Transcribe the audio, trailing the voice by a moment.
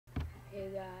Hey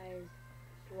guys,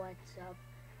 what's up?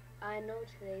 I know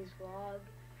today's vlog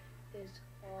is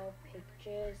all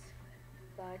pictures,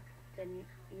 but the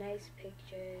nice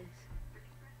pictures,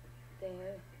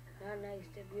 they're not nice,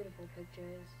 they're beautiful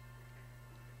pictures.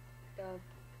 The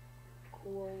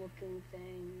cool looking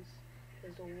things,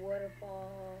 there's a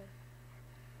waterfall,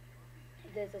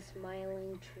 there's a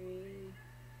smiling tree,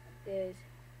 there's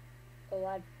a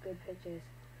lot of good pictures,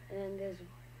 and then there's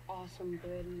awesome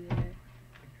bird in there.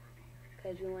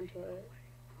 Because we went to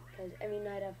because every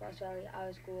night at Frost Valley,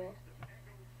 our school,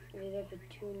 we were there for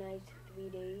 2 nights, 3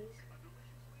 days,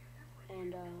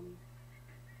 and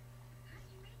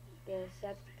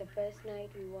the first night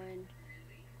we went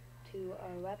to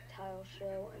a reptile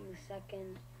show, and the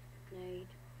second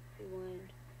night we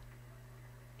went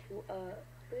to a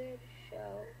bird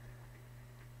show,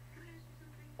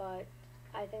 but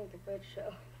I think the bird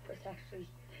show was actually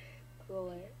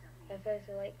cooler. At first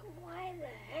they're like, why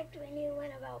the heck do we need to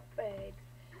learn about birds?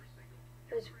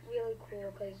 It was really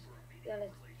cool because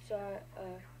you saw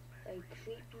like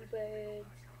creepy birds.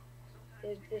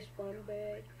 There's this one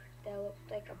bird that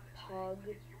looked like a pug,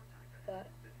 but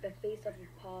the face of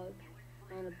a pug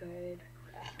on a bird.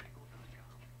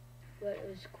 But it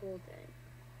was a cool thing.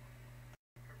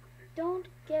 Don't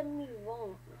get me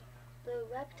wrong, the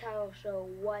reptile show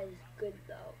was good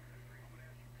though.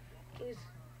 It was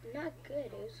not good,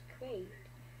 it was great,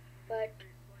 but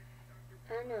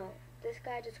I don't know, this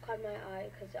guy just caught my eye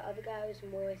because the other guy was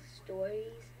more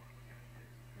stories.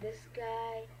 This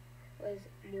guy was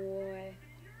more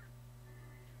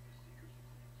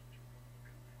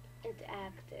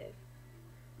interactive.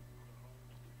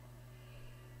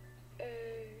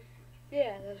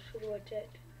 Yeah, that's pretty much it.